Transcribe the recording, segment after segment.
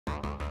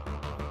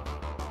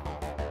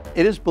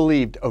It is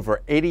believed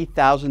over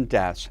 80,000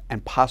 deaths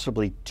and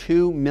possibly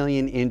 2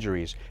 million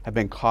injuries have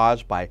been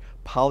caused by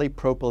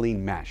polypropylene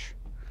mesh.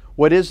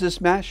 What is this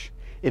mesh?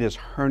 It is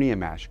hernia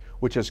mesh,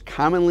 which is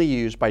commonly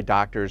used by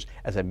doctors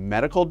as a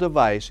medical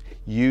device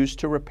used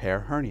to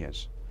repair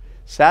hernias.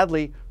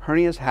 Sadly,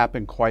 hernias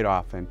happen quite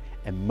often,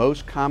 and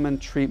most common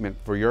treatment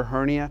for your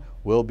hernia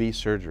will be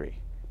surgery.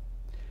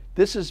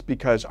 This is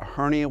because a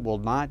hernia will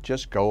not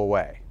just go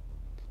away.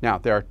 Now,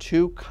 there are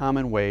two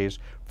common ways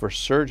for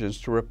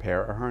surgeons to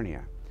repair a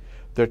hernia.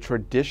 The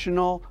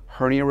traditional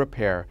hernia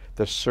repair,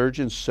 the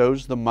surgeon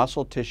sews the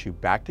muscle tissue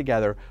back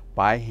together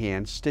by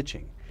hand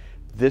stitching.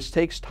 This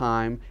takes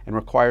time and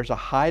requires a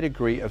high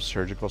degree of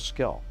surgical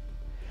skill.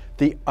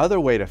 The other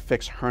way to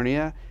fix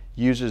hernia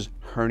uses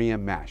hernia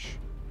mesh.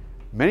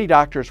 Many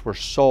doctors were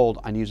sold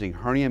on using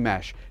hernia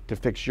mesh to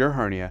fix your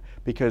hernia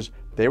because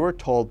they were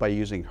told by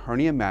using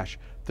hernia mesh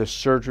the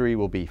surgery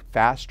will be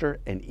faster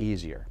and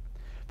easier.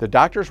 The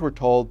doctors were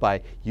told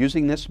by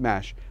using this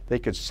mesh they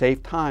could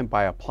save time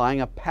by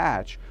applying a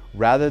patch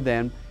rather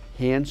than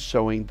hand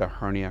sewing the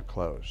hernia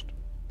closed.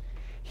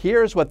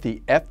 Here's what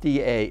the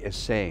FDA is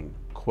saying,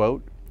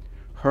 quote,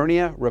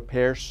 hernia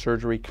repair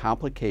surgery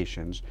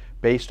complications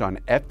based on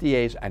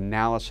FDA's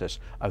analysis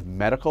of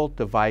medical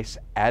device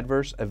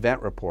adverse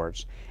event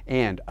reports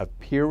and of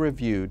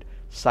peer-reviewed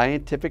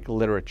scientific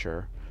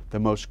literature. The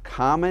most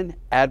common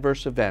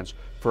adverse events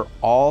for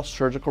all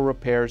surgical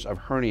repairs of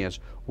hernias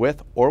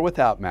with or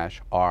without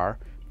mesh are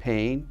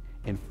pain,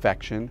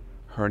 infection,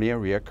 hernia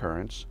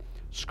reoccurrence,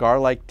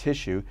 scar-like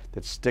tissue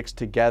that sticks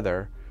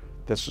together,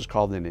 this is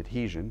called an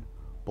adhesion,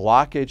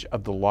 blockage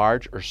of the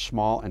large or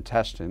small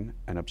intestine,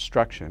 an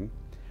obstruction,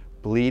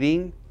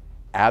 bleeding,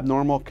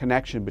 abnormal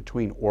connection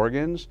between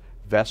organs,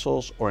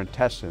 vessels, or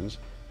intestines,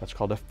 that's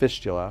called a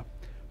fistula,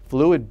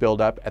 fluid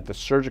buildup at the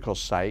surgical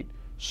site,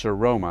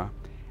 seroma,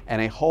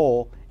 and a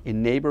hole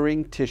in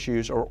neighboring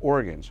tissues or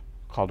organs,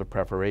 called a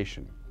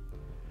perforation.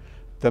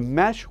 The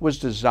mesh was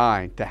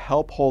designed to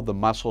help hold the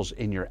muscles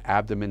in your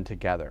abdomen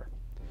together.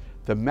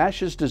 The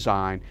mesh is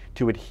designed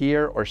to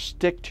adhere or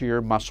stick to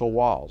your muscle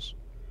walls.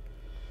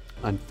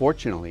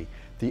 Unfortunately,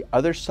 the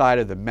other side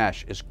of the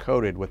mesh is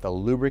coated with a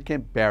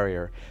lubricant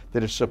barrier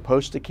that is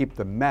supposed to keep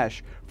the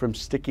mesh from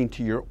sticking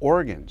to your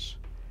organs.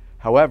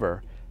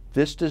 However,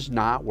 this does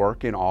not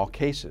work in all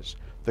cases.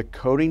 The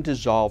coating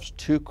dissolves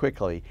too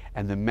quickly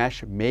and the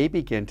mesh may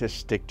begin to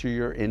stick to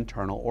your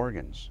internal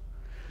organs.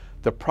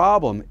 The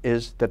problem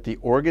is that the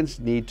organs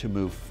need to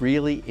move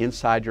freely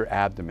inside your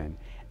abdomen,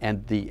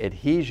 and the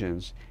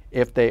adhesions,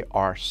 if they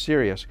are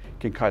serious,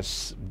 can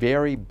cause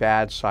very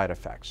bad side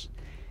effects.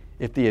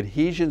 If the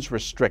adhesions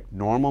restrict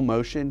normal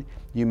motion,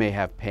 you may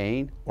have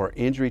pain or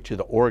injury to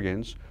the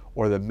organs,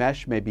 or the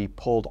mesh may be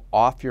pulled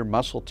off your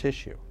muscle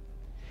tissue.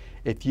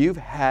 If you've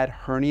had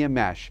hernia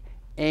mesh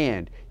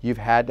and you've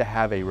had to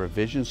have a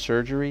revision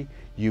surgery,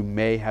 you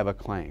may have a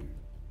claim.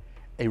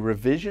 A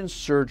revision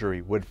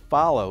surgery would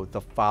follow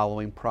the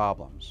following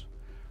problems: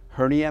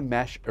 hernia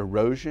mesh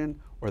erosion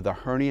or the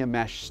hernia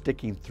mesh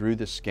sticking through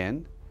the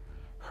skin,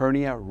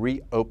 hernia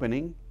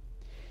reopening,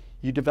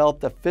 you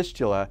developed a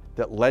fistula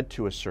that led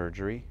to a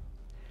surgery,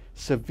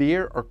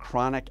 severe or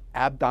chronic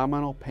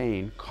abdominal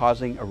pain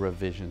causing a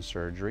revision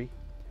surgery,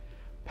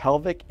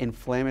 pelvic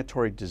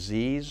inflammatory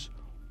disease,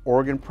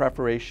 organ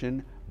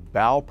perforation,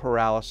 bowel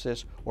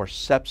paralysis, or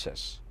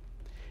sepsis.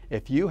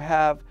 If you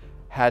have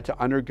had to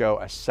undergo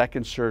a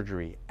second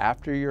surgery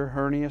after your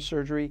hernia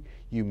surgery,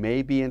 you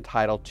may be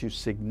entitled to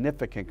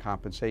significant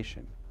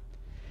compensation.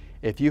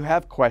 If you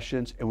have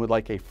questions and would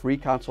like a free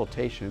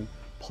consultation,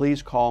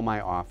 please call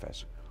my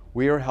office.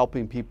 We are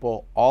helping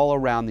people all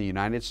around the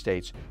United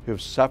States who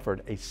have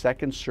suffered a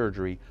second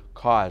surgery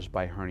caused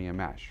by hernia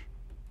mesh.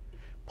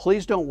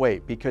 Please don't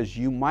wait, because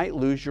you might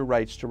lose your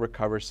rights to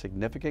recover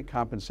significant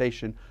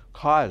compensation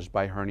caused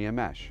by hernia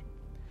mesh.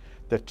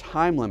 The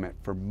time limit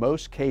for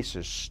most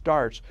cases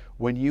starts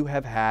when you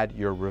have had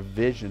your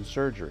revision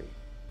surgery.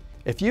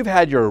 If you've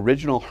had your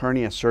original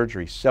hernia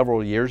surgery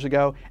several years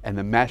ago and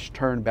the mesh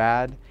turned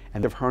bad,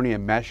 and the hernia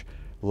mesh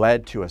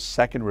led to a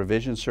second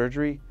revision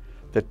surgery,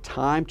 the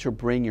time to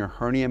bring your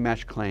hernia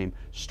mesh claim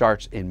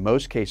starts in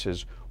most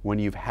cases when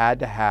you've had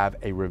to have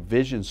a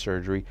revision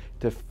surgery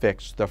to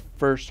fix the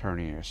first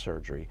hernia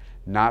surgery,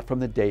 not from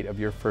the date of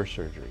your first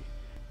surgery.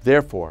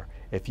 Therefore,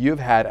 if you've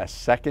had a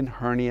second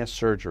hernia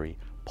surgery,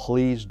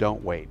 please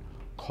don't wait.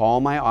 Call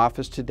my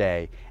office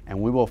today and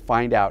we will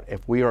find out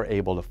if we are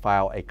able to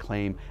file a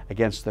claim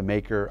against the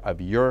maker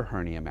of your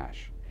hernia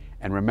mesh.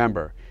 And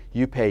remember,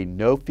 you pay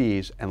no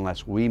fees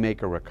unless we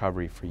make a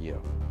recovery for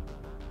you.